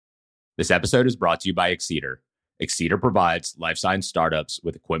This episode is brought to you by Exceeder. Exceeder provides life science startups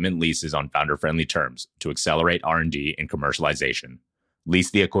with equipment leases on founder-friendly terms to accelerate R&D and commercialization.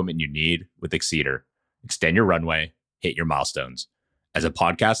 Lease the equipment you need with Exceeder. Extend your runway, hit your milestones. As a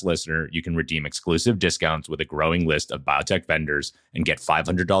podcast listener, you can redeem exclusive discounts with a growing list of biotech vendors and get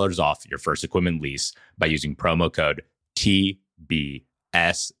 $500 off your first equipment lease by using promo code TBSP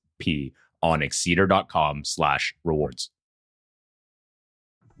on exceeder.com/rewards.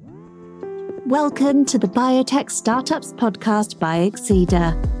 Welcome to the Biotech Startups Podcast by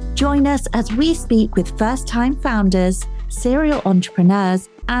Exceeder. Join us as we speak with first-time founders, serial entrepreneurs,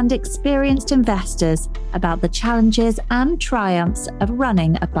 and experienced investors about the challenges and triumphs of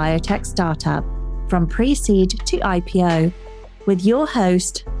running a biotech startup, from pre-seed to IPO, with your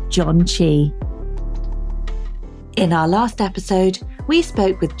host, John Chi. In our last episode, we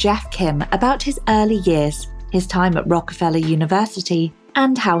spoke with Jeff Kim about his early years, his time at Rockefeller University,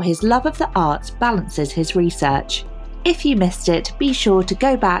 and how his love of the arts balances his research. If you missed it, be sure to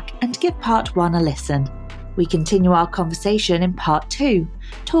go back and give part 1 a listen. We continue our conversation in part 2,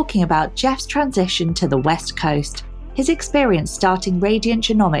 talking about Jeff's transition to the West Coast, his experience starting Radiant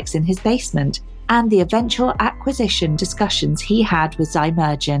Genomics in his basement, and the eventual acquisition discussions he had with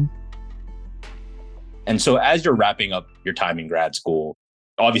Zymergen. And so as you're wrapping up your time in grad school,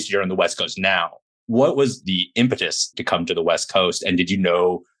 obviously you're on the West Coast now. What was the impetus to come to the West Coast? And did you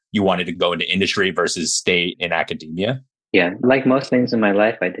know you wanted to go into industry versus stay in academia? Yeah, like most things in my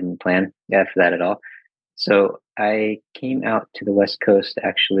life, I didn't plan for that at all. So I came out to the West Coast.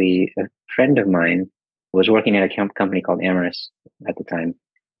 Actually, a friend of mine was working at a company called Amyris at the time.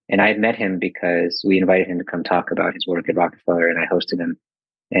 And I had met him because we invited him to come talk about his work at Rockefeller, and I hosted him.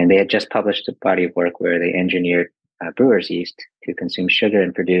 And they had just published a body of work where they engineered brewer's yeast to consume sugar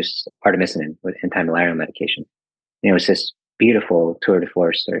and produce artemisinin with anti-malarial medication. And it was this beautiful tour de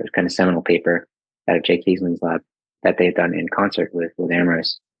force, or kind of seminal paper out of Jake Kiesling's lab that they'd done in concert with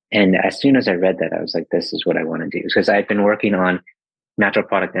Amyris. And as soon as I read that, I was like, this is what I want to do. Because I'd been working on natural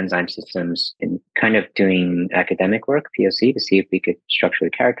product enzyme systems and kind of doing academic work, POC, to see if we could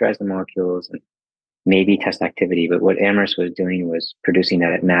structurally characterize the molecules and maybe test activity. But what Amyris was doing was producing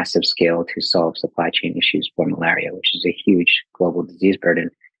that at massive scale to solve supply chain issues for malaria, which is a huge global disease burden.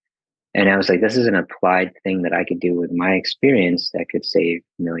 And I was like, this is an applied thing that I could do with my experience that could save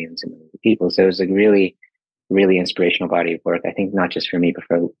millions and millions of people. So it was a really, really inspirational body of work. I think not just for me, but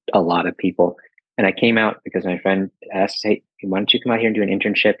for a lot of people. And I came out because my friend asked, hey, why don't you come out here and do an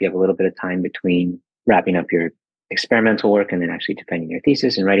internship? You have a little bit of time between wrapping up your experimental work and then actually defending your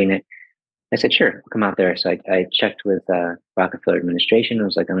thesis and writing it. I said, sure, I'll come out there. So I checked with Rockefeller administration. I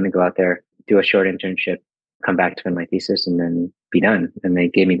was like, I'm going to go out there, do a short internship, come back to my thesis, and then be done. And they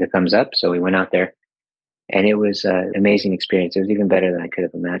gave me the thumbs up. So we went out there, and it was an amazing experience. It was even better than I could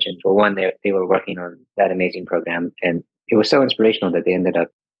have imagined. Well, one, they were working on that amazing program, and it was so inspirational that they ended up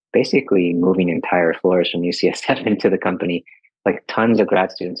basically moving entire floors from UCSF into the company. Like tons of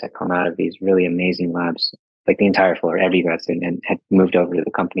grad students had come out of these really amazing labs, like the entire floor, every grad student, and had moved over to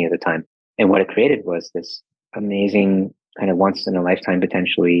the company at the time. And what it created was this amazing kind of once in a lifetime,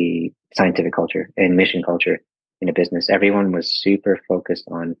 potentially scientific culture and mission culture in a business. Everyone was super focused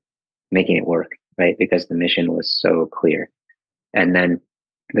on making it work, right? Because the mission was so clear. And then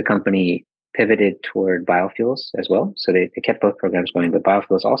the company pivoted toward biofuels as well. So they kept both programs going, but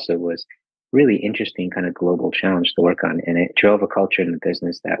biofuels also was really interesting kind of global challenge to work on. And it drove a culture in the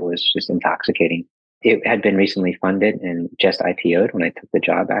business that was just intoxicating. It had been recently funded and just IPO'd when I took the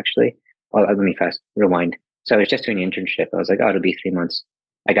job, actually. Well, let me rewind. So I was just doing an internship. I was like, oh, it'll be 3 months.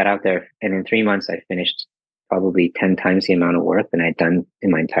 I got out there, and in 3 months, I finished probably 10 times the amount of work than I'd done in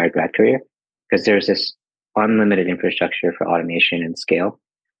my entire grad career, because there's this unlimited infrastructure for automation and scale.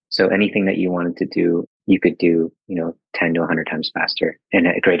 So anything that you wanted to do, you could do, 10 to 100 times faster and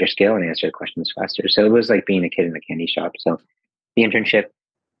at a greater scale and answer questions faster. So it was like being a kid in a candy shop. So the internship,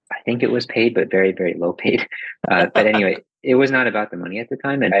 I think it was paid, but very, very low paid. But anyway, it was not about the money at the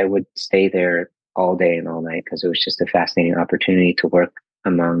time. And I would stay there all day and all night because it was just a fascinating opportunity to work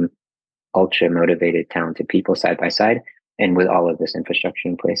among ultra motivated, talented people side by side and with all of this infrastructure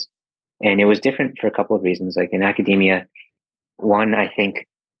in place. And it was different for a couple of reasons. Like in academia, one, I think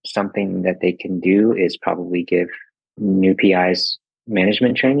something that they can do is probably give new PIs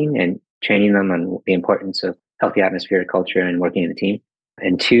management training and training them on the importance of healthy atmospheric culture and working in a team.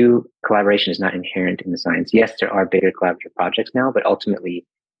 And two, collaboration is not inherent in the science. Yes, there are bigger collaborative projects now, but ultimately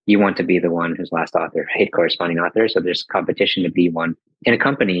you want to be the one who's last author, right? Corresponding author. So there's competition to be one. In a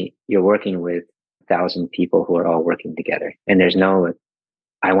company, you're working with 1,000 people who are all working together. And there's no,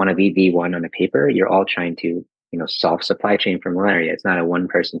 I want to be the one on a paper. You're all trying to, solve supply chain for malaria. It's not a one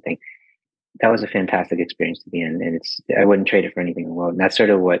person thing. that was a fantastic experience to be in. And I wouldn't trade it for anything in the world. And that's sort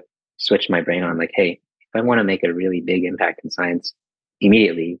of what switched my brain on like, hey, if I want to make a really big impact in science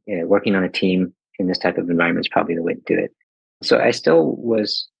immediately, working on a team in this type of environment is probably the way to do it. So I still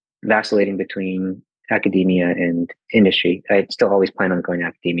was vacillating between academia and industry. I still always planned on going to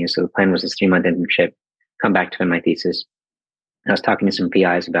academia. So the plan was this 3-month internship, come back to my thesis. I was talking to some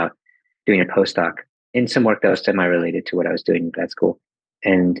PIs about doing a postdoc in some work that was semi-related to what I was doing in grad school.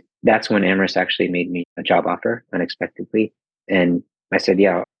 And that's when Amherst actually made me a job offer unexpectedly. And I said,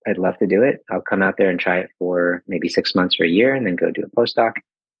 yeah, I'd love to do it. I'll come out there and try it for maybe 6 months or a year and then go do a postdoc.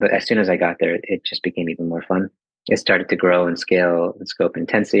 But as soon as I got there, it just became even more fun. It started to grow in scale and scope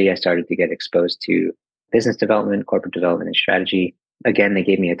intensity. I started to get exposed to business development, corporate development, and strategy. Again, they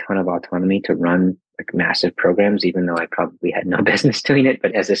gave me a ton of autonomy to run like massive programs, even though I probably had no business doing it.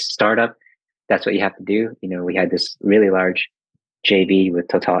 But as a startup, that's what you have to do. We had this really large JV with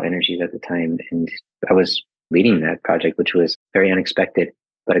Total Energies at the time, and I was leading that project, which was very unexpected,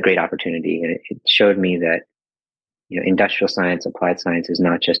 but a great opportunity. And it showed me that industrial science, applied science is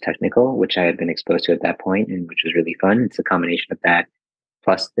not just technical, which I had been exposed to at that point, and which was really fun. It's a combination of that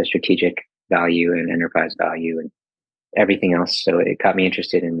plus the strategic value and enterprise value and everything else. So it got me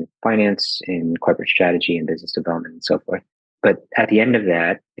interested in finance, in corporate strategy and business development and so forth. But at the end of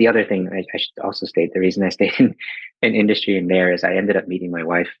that, the other thing I should also state, the reason I stayed in industry and there is I ended up meeting my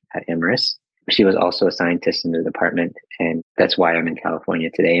wife at Amherst. She was also a scientist in the department, and that's why I'm in California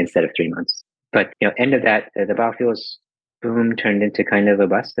today instead of 3 months. But end of that, the biofuels boom turned into kind of a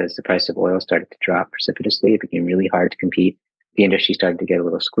bust as the price of oil started to drop precipitously. It became really hard to compete. The industry started to get a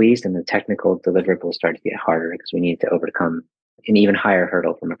little squeezed, and the technical deliverables started to get harder because we needed to overcome an even higher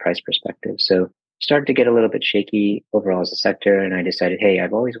hurdle from a price perspective. So started to get a little bit shaky overall as a sector. And I decided, hey,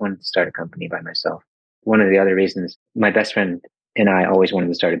 I've always wanted to start a company by myself. One of the other reasons, my best friend and I always wanted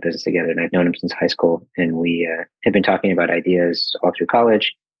to start a business together. And I've known him since high school. And we had been talking about ideas all through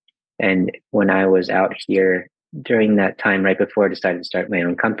college. And when I was out here during that time, right before I decided to start my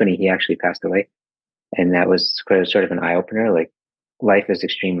own company, he actually passed away. And that was sort of an eye opener. Like, life is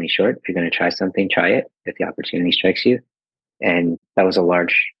extremely short. If you're going to try something, try it if the opportunity strikes you. And that was a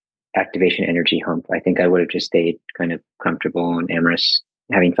large activation energy hump. I think I would have just stayed kind of comfortable and amorous,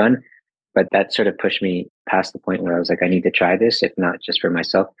 having fun. But that sort of pushed me past the point where I was like, I need to try this, if not just for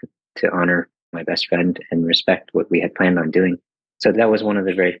myself, to honor my best friend and respect what we had planned on doing. So that was one of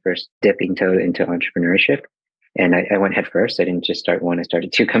the very first dipping toe into entrepreneurship. And I went head first. I didn't just start one. I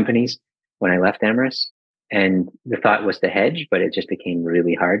started 2 companies when I left Amherst. And the thought was to hedge, but it just became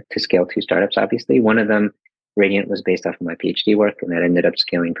really hard to scale 2 startups, obviously. One of them, Radiant, was based off of my PhD work, and that ended up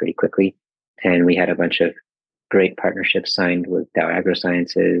scaling pretty quickly. And we had a bunch of great partnerships signed with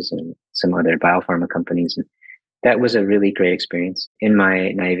Biosciences and some other biopharma companies. And that was a really great experience. In my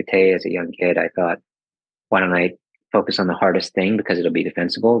naivete as a young kid, I thought, why don't I focus on the hardest thing because it'll be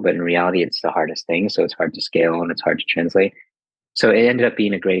defensible? But in reality, it's the hardest thing. So it's hard to scale and it's hard to translate. So it ended up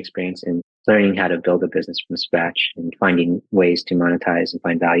being a great experience in learning how to build a business from scratch and finding ways to monetize and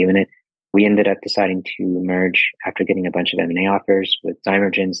find value in it. We ended up deciding to merge after getting a bunch of M&A offers with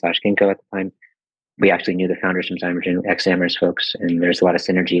Zymergen/Ginkgo at the time. We actually knew the founders from Zymergen, ex-Amherst folks, and there's a lot of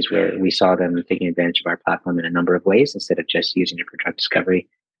synergies where we saw them taking advantage of our platform in a number of ways instead of just using it for drug discovery.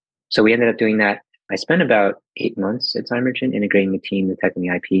 So we ended up doing that. I spent about 8 months at Zymergen integrating the team, the tech, and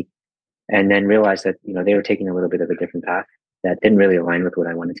the IP, and then realized that they were taking a little bit of a different path that didn't really align with what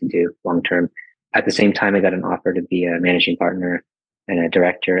I wanted to do long term. At the same time, I got an offer to be a managing partner and a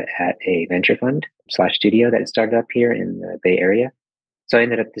director at a venture fund/studio that started up here in the Bay Area. So I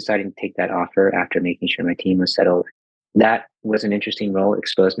ended up deciding to take that offer after making sure my team was settled. That was an interesting role. It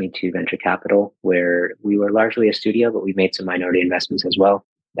exposed me to venture capital, where we were largely a studio, but we made some minority investments as well.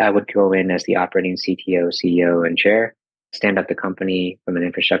 I would go in as the operating CTO, CEO, and chair, stand up the company from an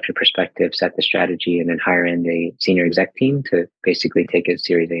infrastructure perspective, set the strategy, and then hire in the senior exec team to basically take it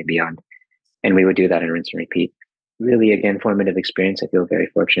Series A and beyond. And we would do that in rinse and repeat. Really, again, formative experience. I feel very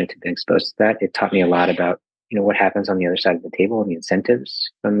fortunate to be exposed to that. It taught me a lot about, what happens on the other side of the table and the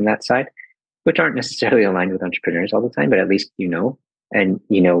incentives from that side, which aren't necessarily aligned with entrepreneurs all the time, but at least and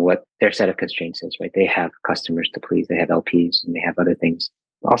what their set of constraints is, right? They have customers to please, they have LPs, and they have other things.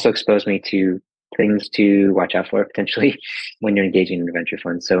 Also exposed me to things to watch out for potentially when you're engaging in a venture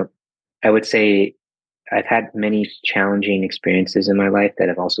fund. So I would say I've had many challenging experiences in my life that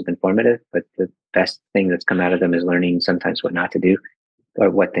have also been formative, but the best thing that's come out of them is learning sometimes what not to do or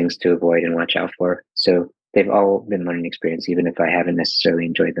what things to avoid and watch out for. So they've all been learning experience, even if I haven't necessarily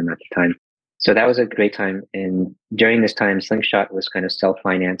enjoyed them at the time. So that was a great time. And during this time, Slingshot was kind of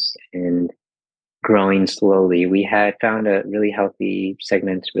self-financed, and growing slowly. We had found a really healthy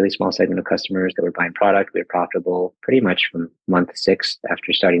segment, really small segment of customers that were buying product. We were profitable pretty much from month 6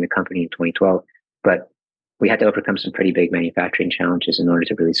 after starting the company in 2012. But we had to overcome some pretty big manufacturing challenges in order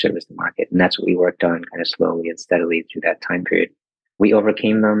to really service the market. And that's what we worked on kind of slowly and steadily through that time period. We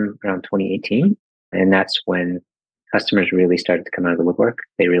overcame them around 2018. And that's when customers really started to come out of the woodwork.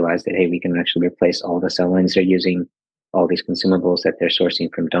 They realized that, hey, we can actually replace all the cell lines they're using, all these consumables that they're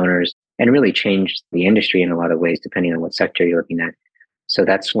sourcing from donors, and really changed the industry in a lot of ways, depending on what sector you're looking at. So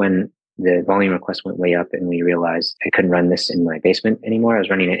that's when the volume request went way up, and we realized I couldn't run this in my basement anymore. I was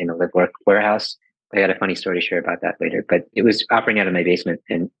running it in a live work warehouse. I got a funny story to share about that later, but it was operating out of my basement,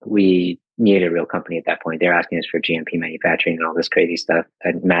 and we needed a real company at that point. They're asking us for GMP manufacturing and all this crazy stuff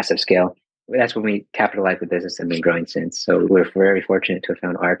at massive scale. That's when we capitalized the business and been growing since. So we're very fortunate to have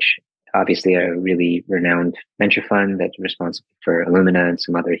found Arch, obviously a really renowned venture fund that's responsible for Illumina and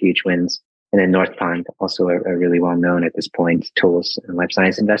some other huge wins. And then North Pond, also a really well-known at this point tools and life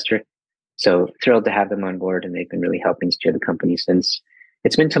science investor. So thrilled to have them on board, and they've been really helping steer the company since.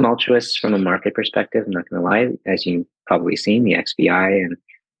 It's been tumultuous from a market perspective, I'm not going to lie. As you've probably seen, the XBI and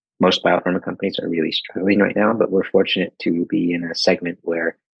most biopharma companies are really struggling right now, but we're fortunate to be in a segment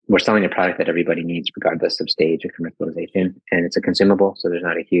where we're selling a product that everybody needs regardless of stage of commercialization. And it's a consumable, so there's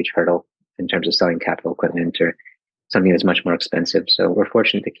not a huge hurdle in terms of selling capital equipment or something that's much more expensive. So we're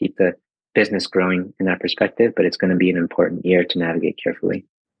fortunate to keep the business growing in that perspective, but it's going to be an important year to navigate carefully.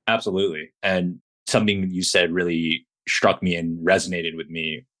 Absolutely. And something you said really struck me and resonated with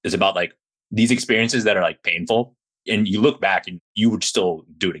me is about like these experiences that are like painful, and you look back and you would still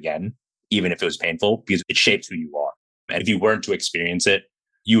do it again, even if it was painful, because it shapes who you are. And if you weren't to experience it,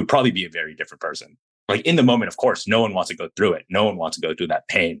 you would probably be a very different person. Like in the moment, of course, no one wants to go through it. No one wants to go through that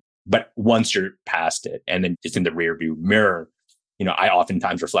pain. But once you're past it and then it's in the rear view mirror, I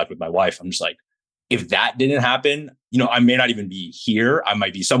oftentimes reflect with my wife. I'm just like, if that didn't happen, I may not even be here. I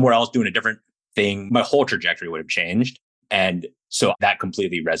might be somewhere else doing a different thing. My whole trajectory would have changed. And so that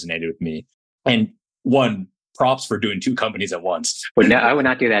completely resonated with me. And one, props for doing 2 companies at once. But no, I would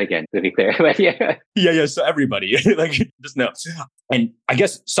not do that again, to be clear. But yeah. Yeah. So everybody, like, just know. And I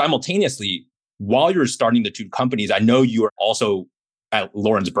guess simultaneously, while you're starting the 2 companies, I know you were also at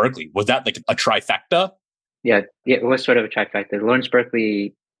Lawrence Berkeley. Was that like a trifecta? Yeah, it was sort of a trifecta. The Lawrence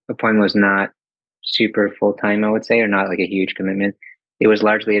Berkeley appointment was not super full-time, I would say, or not like a huge commitment. It was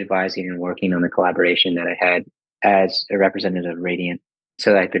largely advising and working on the collaboration that I had as a representative of Radiant.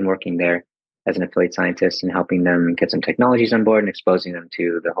 So I've been working there as an affiliate scientist and helping them get some technologies on board and exposing them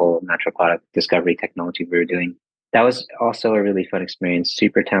to the whole natural product discovery technology we were doing. That was also a really fun experience.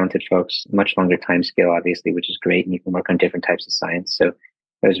 Super talented folks, much longer time scale, obviously, which is great. And you can work on different types of science. So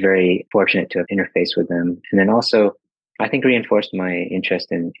I was very fortunate to have interfaced with them. And then also, I think reinforced my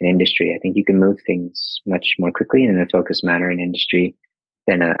interest in industry. I think you can move things much more quickly in a focused manner in industry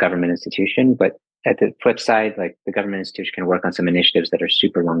than a government institution. But at the flip side, like the government institution can work on some initiatives that are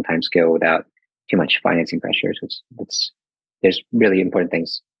super long time scale without too much financing pressures. There's really important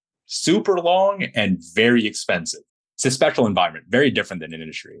things. Super long and very expensive. It's a special environment, very different than an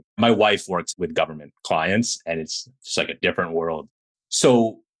industry. My wife works with government clients, and it's just like a different world.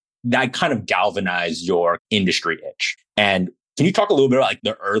 So that kind of galvanized your industry itch. And can you talk a little bit about like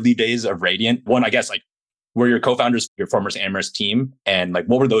the early days of Radiant? One, I guess, like, were your co-founders your former Amyris team? And like,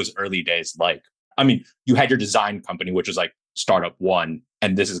 what were those early days like? I mean, you had your design company, which was like Startup 1,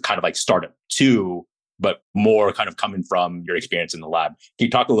 and this is kind of like Startup 2, but more kind of coming from your experience in the lab. Can you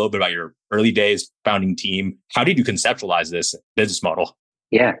talk a little bit about your early days, founding team? How did you conceptualize this business model?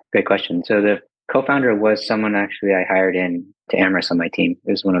 Yeah, great question. So the co-founder was someone actually I hired in to Amyris on my team.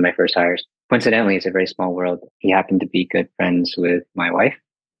 It was one of my first hires. Coincidentally, it's a very small world. He happened to be good friends with my wife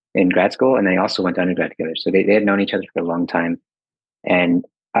in grad school, and they also went to undergrad together. So they had known each other for a long time. And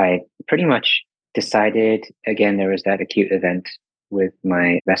I pretty much decided, again, there was that acute event with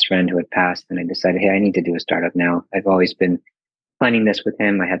my best friend who had passed, and I decided, hey, I need to do a startup now. I've always been planning this with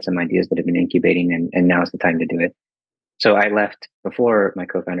him. I had some ideas that have been incubating, and now is the time to do it. So I left before my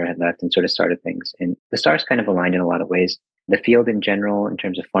co-founder had left and sort of started things. And the stars kind of aligned in a lot of ways. The field in general, in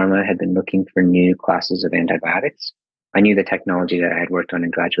terms of pharma, had been looking for new classes of antibiotics. I knew the technology that I had worked on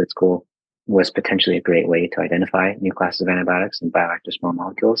in graduate school was potentially a great way to identify new classes of antibiotics and bioactive small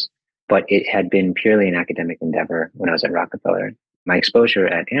molecules. But it had been purely an academic endeavor when I was at Rockefeller. My exposure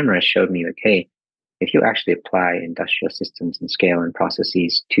at Amyris showed me that, hey, if you actually apply industrial systems and scale and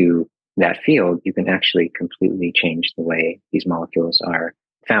processes to that field, you can actually completely change the way these molecules are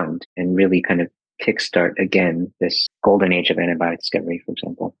found and really kind of kickstart again this golden age of antibiotic discovery, for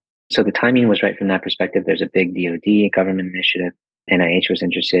example. So the timing was right from that perspective. There's a big DoD government initiative. NIH was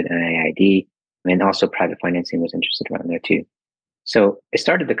interested, NIID. And also private financing was interested around there too. So I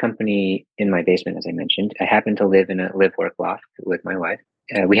started the company in my basement, as I mentioned. I happened to live in a live work loft with my wife.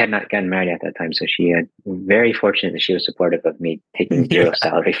 We had not gotten married at that time, so she had very fortunate that she was supportive of me taking zero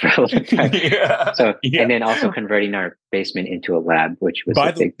salary for a long time. And then also converting our basement into a lab, which was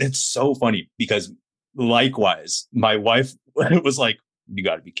it's so funny because likewise, my wife was like, "You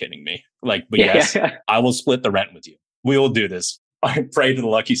got to be kidding me!" Like, but yes, I will split the rent with you. We will do this. I pray to the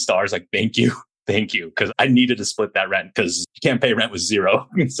lucky stars, like, thank you, because I needed to split that rent because you can't pay rent with zero.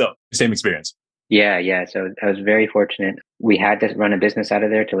 So same experience. Yeah. So I was very fortunate. We had to run a business out of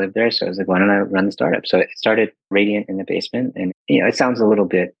there to live there. So I was like, why don't I run the startup? So it started Radiant in the basement. And, it sounds a little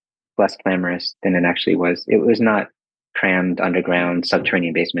bit less glamorous than it actually was. It was not crammed underground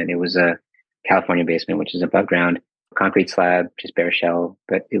subterranean basement. It was a California basement, which is above ground, concrete slab, just bare shell.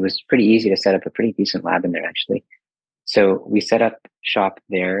 But it was pretty easy to set up a pretty decent lab in there, actually. So we set up shop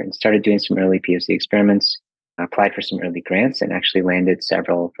there and started doing some early POC experiments. Applied for some early grants and actually landed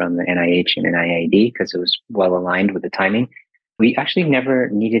several from the NIH and NIAID because it was well aligned with the timing. We actually never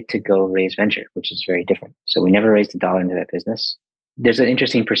needed to go raise venture, which is very different. So we never raised $1 into that business. There's an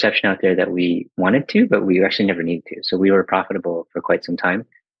interesting perception out there that we wanted to, but we actually never needed to. So we were profitable for quite some time.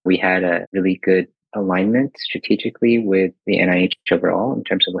 We had a really good alignment strategically with the NIH overall in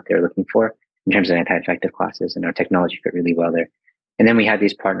terms of what they're looking for, in terms of anti-infective classes, and our technology fit really well there. And then we had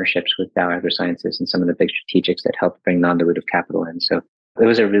these partnerships with Biosciences and some of the big strategics that helped bring non-dilutive capital in. So it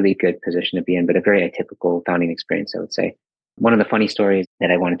was a really good position to be in, but a very atypical founding experience, I would say. One of the funny stories that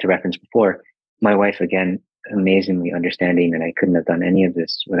I wanted to reference before, my wife, again, amazingly understanding, and I couldn't have done any of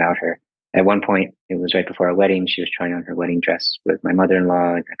this without her. At one point, it was right before our wedding. She was trying on her wedding dress with my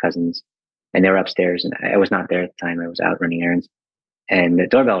mother-in-law and her cousins, and they were upstairs, and I was not there at the time. I was out running errands. And the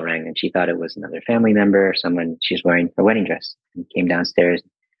doorbell rang and she thought it was another family member or someone. She's wearing her wedding dress and came downstairs,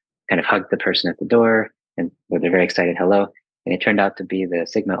 kind of hugged the person at the door and with a very excited hello. And it turned out to be the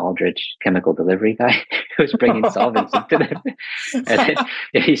Sigma Aldrich chemical delivery guy who was bringing solvents into them. And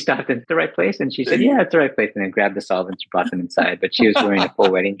then he stopped at the right place and she said, yeah, it's the right place. And then grabbed the solvents and brought them inside. But she was wearing a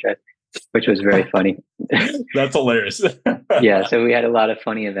full wedding dress, which was very funny. That's hilarious. Yeah. So we had a lot of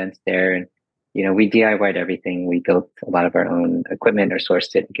funny events there. And we DIY'd everything. We built a lot of our own equipment or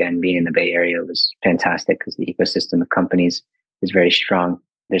sourced it. Again, being in the Bay Area was fantastic because the ecosystem of companies is very strong.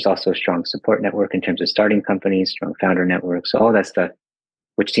 There's also a strong support network in terms of starting companies, strong founder networks, all that stuff,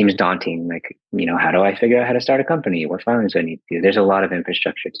 which seems daunting. Like, how do I figure out how to start a company? What filings do I need to do? There's a lot of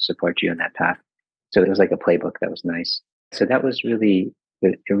infrastructure to support you on that path. So it was like a playbook that was nice. So that was really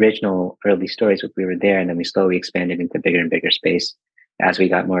the original early stories when we were there. And then we slowly expanded into bigger and bigger space. As we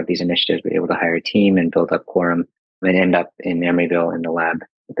got more of these initiatives, we were able to hire a team and build up quorum and end up in Emeryville in the lab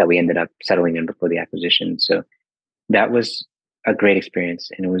that we ended up settling in before the acquisition. So that was a great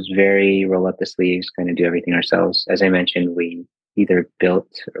experience. And it was very roll up the sleeves, kind of do everything ourselves. As I mentioned, we either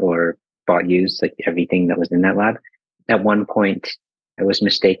built or bought used, like everything that was in that lab. At one point, I was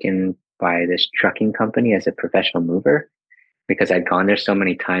mistaken by this trucking company as a professional mover because I'd gone there so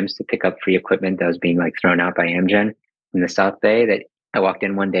many times to pick up free equipment that was being like thrown out by Amgen in the South Bay that I walked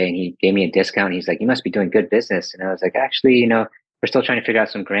in one day and he gave me a discount. He's like, you must be doing good business. And I was like, actually, we're still trying to figure out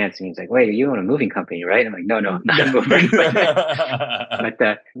some grants. And he's like, wait, you own a moving company, right? I'm like, no, I'm not a mover.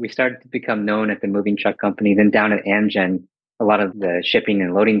 But we started to become known at the moving truck company. Then down at Amgen, a lot of the shipping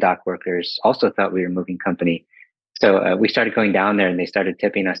and loading dock workers also thought we were a moving company. So we started going down there and they started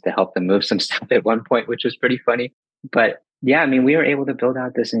tipping us to help them move some stuff at one point, which was pretty funny. But yeah, we were able to build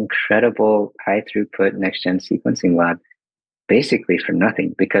out this incredible high throughput next gen sequencing lab basically for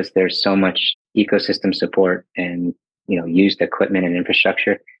nothing because there's so much ecosystem support and, used equipment and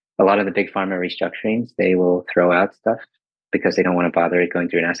infrastructure. A lot of the big pharma restructurings, they will throw out stuff because they don't want to bother going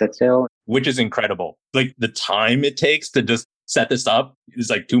through an asset sale. Which is incredible. Like the time it takes to just set this up is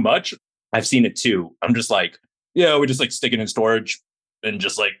like too much. I've seen it too. I'm just like, yeah, we just like stick it in storage and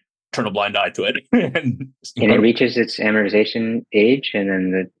just like turn a blind eye to it. And it reaches its amortization age. And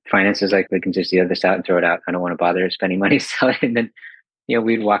then the finance is like, we can just deal this out and throw it out. I don't want to bother spending money to sell it. And then,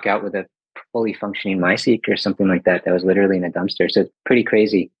 we'd walk out with a fully functioning MySeq or something like that. That was literally in a dumpster. So it's pretty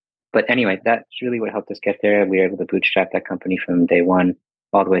crazy. But anyway, that's really what helped us get there. We were able to bootstrap that company from day one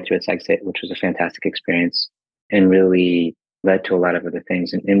all the way through its exit, which was a fantastic experience and really led to a lot of other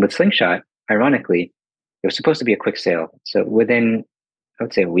things. And with Slingshot, ironically, it was supposed to be a quick sale. So within, I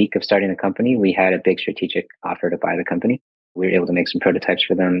would say, a week of starting the company, we had a big strategic offer to buy the company. We were able to make some prototypes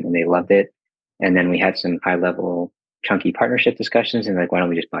for them and they loved it. And then we had some high level chunky partnership discussions and like, why don't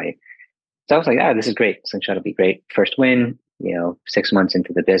we just buy it? So I was like, this is great. Slingshot will be great. First win, 6 months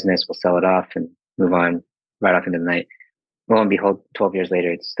into the business, we'll sell it off and move on right off into the night. Lo and behold, 12 years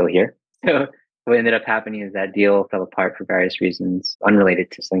later, it's still here. So what ended up happening is that deal fell apart for various reasons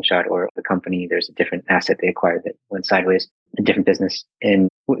unrelated to Slingshot or the company. There's a different asset they acquired that went sideways, a different business. And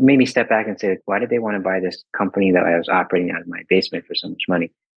what made me step back and say, like, why did they want to buy this company that I was operating out of my basement for so much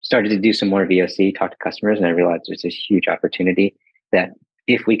money? Started to do some more VOC, talk to customers, and I realized there's this huge opportunity that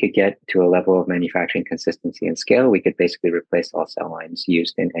if we could get to a level of manufacturing consistency and scale, we could basically replace all cell lines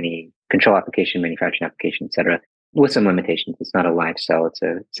used in any control application, manufacturing application, et cetera, with some limitations. It's not a live cell, it's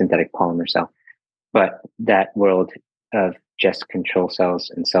a synthetic polymer cell. But that world of just control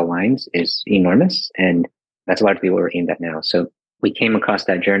cells and cell lines is enormous. And that's largely what we're aimed at now. So we came across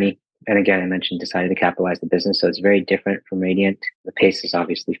that journey. And again, I mentioned decided to capitalize the business. So it's very different from Radiant. The pace is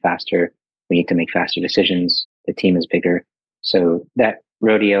obviously faster. We need to make faster decisions. The team is bigger. So that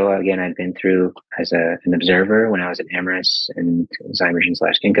rodeo, again, I'd been through as an observer when I was at Amyris and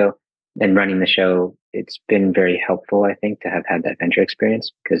Zymergen/Ginkgo. And running the show, it's been very helpful, I think, to have had that venture experience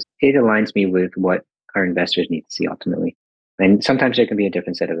because it aligns me with what our investors need to see ultimately. And sometimes there can be a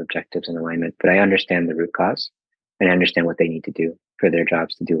different set of objectives and alignment, but I understand the root cause and I understand what they need to do for their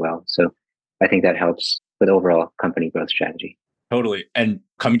jobs to do well. So I think that helps with overall company growth strategy. Totally. And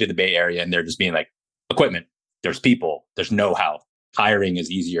coming to the Bay Area and there just being like equipment, there's people, there's know-how. Hiring is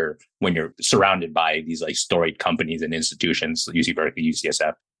easier when you're surrounded by these like storied companies and institutions, UC Berkeley,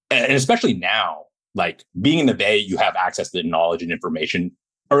 UCSF. And especially now, like being in the Bay, you have access to knowledge and information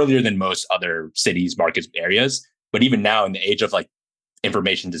earlier than most other cities, markets, areas. But even now in the age of like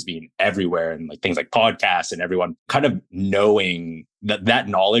information just being everywhere and like things like podcasts and everyone kind of knowing that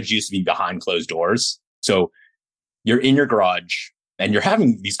knowledge used to be behind closed doors. So you're in your garage and you're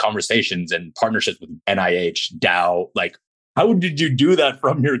having these conversations and partnerships with NIH, Dow. Like, how did you do that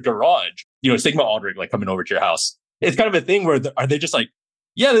from your garage? You know, Sigma Aldrich, like coming over to your house. It's kind of a thing where are they just like,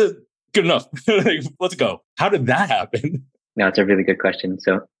 yeah, good enough. Let's go. How did that happen? No, it's a really good question.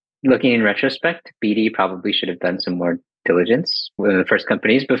 So looking in retrospect, BD probably should have done some more diligence with the first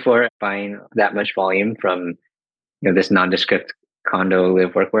companies before buying that much volume from this nondescript condo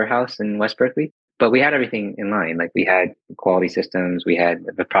live work warehouse in West Berkeley. But we had everything in line. Like we had quality systems, we had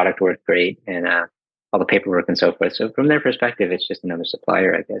the product worked great, and all the paperwork and so forth. So from their perspective, it's just another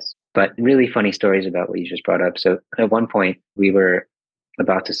supplier, I guess. But really funny stories about what you just brought up. So at one point, we were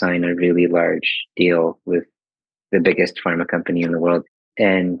about to sign a really large deal with the biggest pharma company in the world.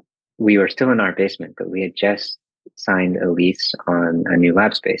 And we were still in our basement, but we had just signed a lease on a new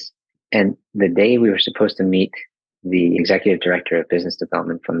lab space. And the day we were supposed to meet the executive director of business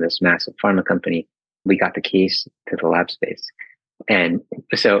development from this massive pharma company, we got the keys to the lab space. And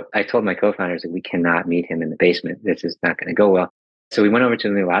so I told my co-founders that we cannot meet him in the basement. This is not going to go well. So we went over to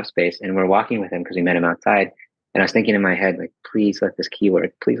the new lab space and we're walking with him because we met him outside. And I was thinking in my head, like, please let this key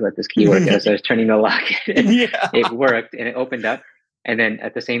work. Please let this key work. As I was turning the lock, it worked and it opened up. And then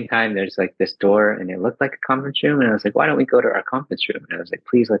at the same time, there's like this door and it looked like a conference room. And I was like, why don't we go to our conference room? And I was like,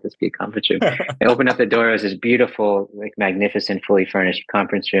 please let this be a conference room. I opened up the door. It was this beautiful, like magnificent, fully furnished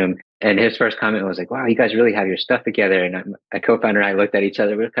conference room. And his first comment was like, wow, you guys really have your stuff together. And my co-founder and I looked at each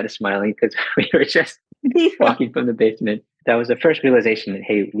other. We were kind of smiling because we were just walking from the basement. That was the first realization that,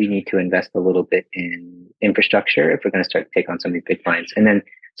 hey, we need to invest a little bit in infrastructure if we're going to start to take on some of these big clients. And then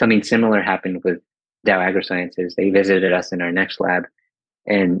something similar happened with Dow Agrosciences. They visited us in our next lab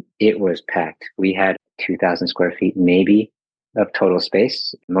and it was packed. We had 2,000 square feet maybe of total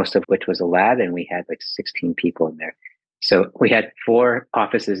space, most of which was a lab, and we had like 16 people in there. So we had 4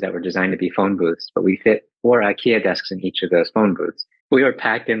 offices that were designed to be phone booths, but we fit 4 IKEA desks in each of those phone booths. We were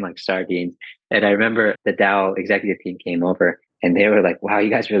packed in like sardines. And I remember the Dow executive team came over and they were like, wow, you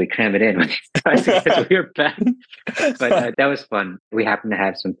guys really cram it in when we were packed. But that was fun. We happened to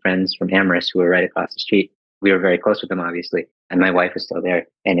have some friends from Amyris who were right across the street. We were very close with them, obviously. And my wife is still there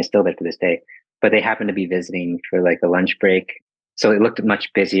and is still there to this day. But they happened to be visiting for like a lunch break. So it looked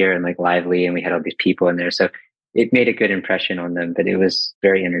much busier and like lively. And we had all these people in there. So it made a good impression on them, but it was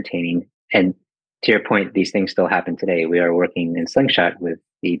very entertaining. And to your point, these things still happen today. We are working in Slingshot with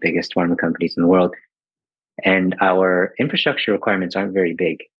the biggest pharma companies in the world. And our infrastructure requirements aren't very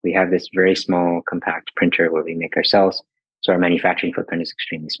big. We have this very small, compact printer where we make our cells. So our manufacturing footprint is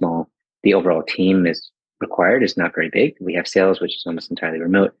extremely small. The overall team is required is not very big. We have sales, which is almost entirely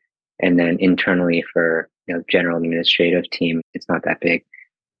remote. And then internally for general administrative team, it's not that big.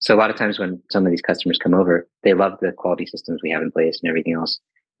 So a lot of times when some of these customers come over, they love the quality systems we have in place and everything else.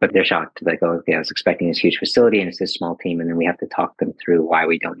 But they're shocked, like, oh, okay, I was expecting this huge facility and it's this small team. And then we have to talk them through why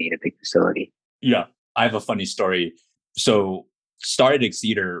we don't need a big facility. Yeah. I have a funny story. So started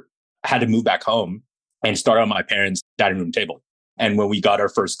Exceeder, had to move back home and start on my parents' dining room table. And when we got our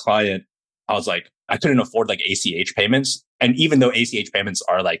first client, I was like, I couldn't afford like ACH payments. And even though ACH payments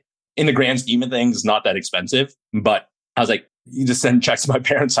are like in the grand scheme of things, not that expensive. But I was like, you just send checks to my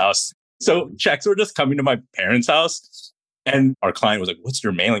parents' house. So checks were just coming to my parents' house. And our client was like, what's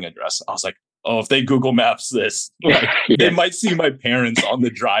your mailing address? I was like, oh, if they Google Maps this, like, they might see my parents on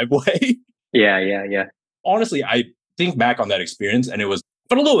the driveway. Yeah. Honestly, I think back on that experience and it was,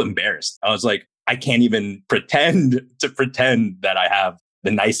 but a little embarrassed. I was like, I can't even pretend that I have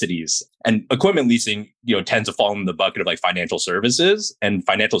the niceties. And equipment leasing, tends to fall in the bucket of like financial services, and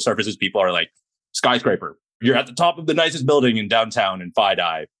financial services people are like, skyscraper, you're at the top of the nicest building in downtown in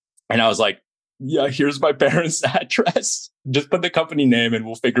FiDi. And I was like, yeah, here's my parents' address. Just put the company name and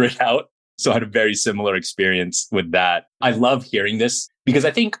we'll figure it out. So I had a very similar experience with that. I love hearing this because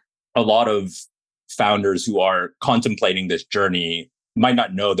I think a lot of founders who are contemplating this journey might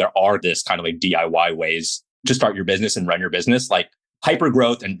not know there are this kind of like DIY ways to start your business and run your business. Like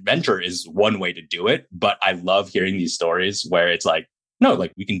hypergrowth and venture is one way to do it. But I love hearing these stories where it's like, no,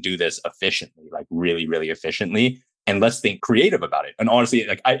 like we can do this efficiently, like really, really efficiently. And let's think creative about it. And honestly,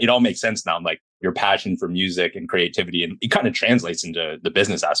 like it all makes sense now. Like your passion for music and creativity, and it kind of translates into the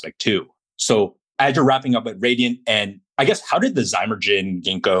business aspect too. So as you're wrapping up at Radiant, and I guess, how did the Zymergen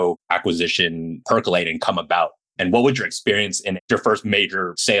Ginkgo acquisition percolate and come about? And what was your experience in your first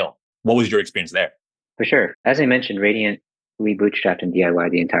major sale? What was your experience there? For sure. As I mentioned, Radiant, we bootstrapped and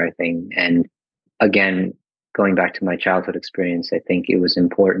DIY the entire thing. And again, going back to my childhood experience, I think it was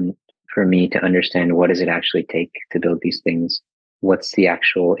important for me to understand, what does it actually take to build these things? What's the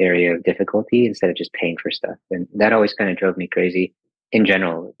actual area of difficulty, instead of just paying for stuff? And that always kind of drove me crazy. In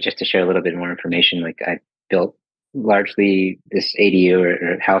general, just to share a little bit more information, like I built largely this ADU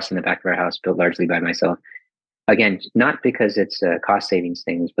or house in the back of our house, built largely by myself. Again, not because it's cost savings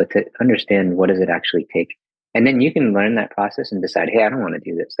things, but to understand, what does it actually take? And then you can learn that process and decide, hey, I don't want to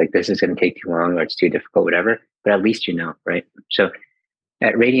do this. Like, this is going to take too long, or it's too difficult, whatever. But at least you know, right? So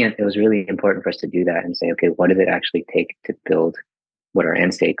at Radiant, it was really important for us to do that and say, okay, what does it actually take to build what our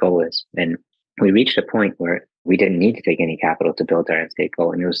end state goal is? And we reached a point where we didn't need to take any capital to build our end state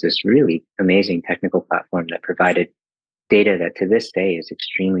goal. And it was this really amazing technical platform that provided data that to this day is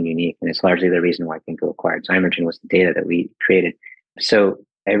extremely unique. And it's largely the reason why Ginkgo acquired Zymergen, was the data that we created. So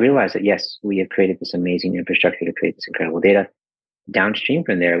I realized that, yes, we have created this amazing infrastructure to create this incredible data. Downstream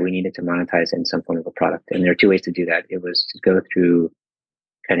from there, we needed to monetize in some form of a product. And there are two ways to do that. It was to go through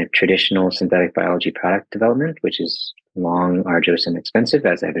kind of traditional synthetic biology product development, which is long, arduous, and expensive,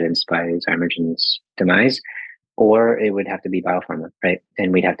 as evidenced by Zymergen's demise, or it would have to be biopharma, right?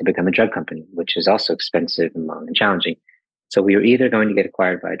 And we'd have to become a drug company, which is also expensive and long and challenging. So we were either going to get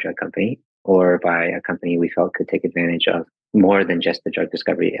acquired by a drug company, or by a company we felt could take advantage of more than just the drug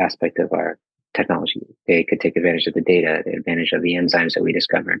discovery aspect of our technology. They could take advantage of the data, the advantage of the enzymes that we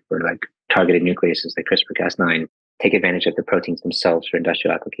discovered for like targeted nucleases like CRISPR-Cas9, take advantage of the proteins themselves for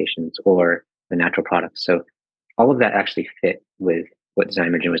industrial applications, or the natural products. So all of that actually fit with what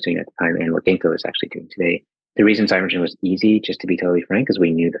Zymergen was doing at the time and what Ginkgo is actually doing today. The reason Zymergen was easy, just to be totally frank, is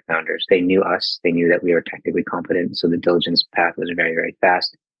we knew the founders. They knew us. They knew that we were technically competent. So the diligence path was very, very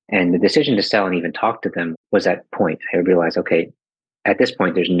fast. And the decision to sell and even talk to them was that point. I realized, okay, at this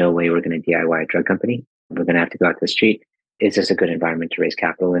point, there's no way we're going to DIY a drug company. We're going to have to go out to the street. Is this a good environment to raise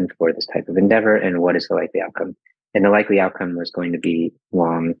capital in for this type of endeavor? And what is the likely outcome? And the likely outcome was going to be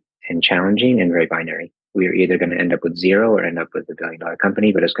long and challenging and very binary. We were either going to end up with zero or end up with $1 billion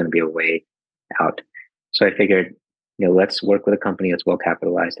company, but it's going to be a way out. So I figured, let's work with a company that's well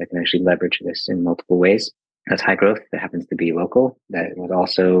capitalized that can actually leverage this in multiple ways. That's high growth, that happens to be local, that was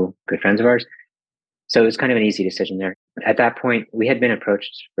also good friends of ours. So it was kind of an easy decision there. At that point, we had been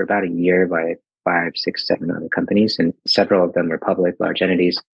approached for about a year by 5, 6, 7 other companies, and several of them were public, large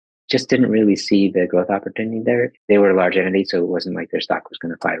entities. Just didn't really see the growth opportunity there. They were large entities, so it wasn't like their stock was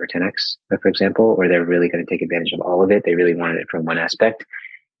going to 5 or 10x, for example, or they're really going to take advantage of all of it. They really wanted it from one aspect.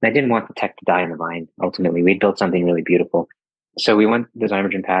 And I didn't want the tech to die on the vine. Ultimately, we built something really beautiful. So we went the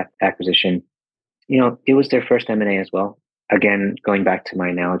Zymergen path acquisition. It was their first M&A as well. Again, going back to my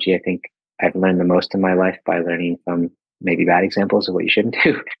analogy, I think I've learned the most in my life by learning from maybe bad examples of what you shouldn't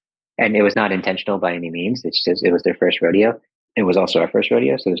do. And it was not intentional by any means. It's just, it was their first rodeo. It was also our first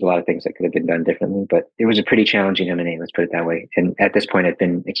rodeo. So there's a lot of things that could have been done differently, but it was a pretty challenging M&A, let's put it that way. And at this point, I've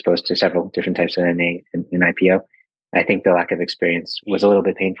been exposed to several different types of M&A in IPO. I think the lack of experience was a little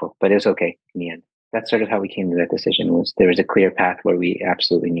bit painful, but it was okay in the end. That's sort of how we came to that decision. Was there was a clear path where we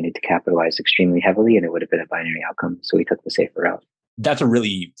absolutely needed to capitalize extremely heavily, and it would have been a binary outcome. So we took the safer route. That's a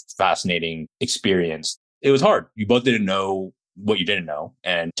really fascinating experience. It was hard. You both didn't know what you didn't know.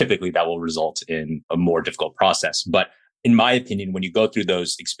 And typically that will result in a more difficult process. But in my opinion, when you go through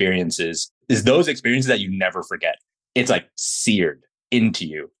those experiences, is those experiences that you never forget. It's like seared into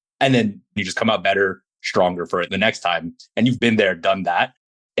you. And then you just come out better, stronger for it the next time. And you've been there, done that.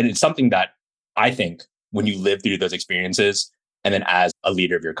 And it's something that I think when you live through those experiences, and then as a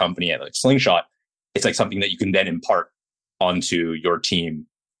leader of your company at like Slingshot, it's like something that you can then impart onto your team.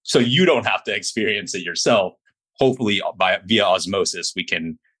 So you don't have to experience it yourself. Hopefully via osmosis, we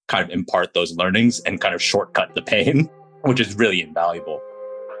can kind of impart those learnings and kind of shortcut the pain, which is really invaluable.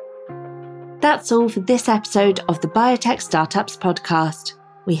 That's all for this episode of the Biotech Startups podcast.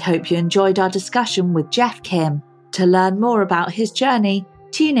 We hope you enjoyed our discussion with Jeff Kim. To learn more about his journey,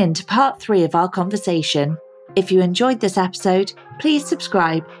 tune in to part 3 of our conversation. If you enjoyed this episode, please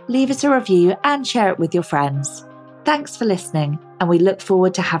subscribe, leave us a review, and share it with your friends. Thanks for listening, and we look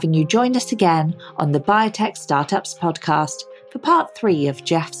forward to having you join us again on the Biotech Startups podcast for part 3 of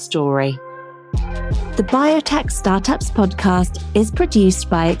Jeff's story. The Biotech Startups podcast is produced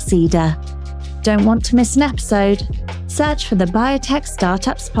by Exceeder. Don't want to miss an episode? Search for the Biotech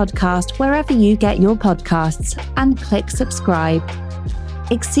Startups podcast wherever you get your podcasts and click subscribe.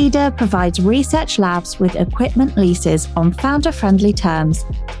 Exceeder provides research labs with equipment leases on founder-friendly terms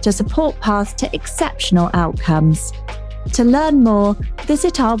to support paths to exceptional outcomes. To learn more,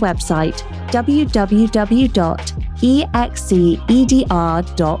 visit our website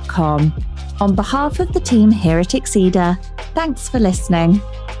www.exceeder.com. On behalf of the team here at Exceeder, thanks for listening.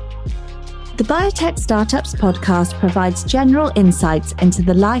 The Biotech Startups podcast provides general insights into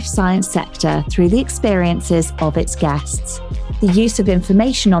the life science sector through the experiences of its guests. The use of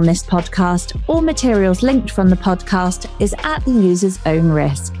information on this podcast or materials linked from the podcast is at the user's own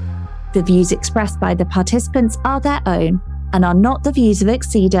risk. The views expressed by the participants are their own and are not the views of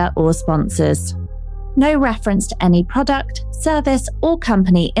Exceeder or sponsors. No reference to any product, service, or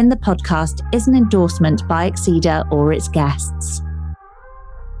company in the podcast is an endorsement by Exceeder or its guests.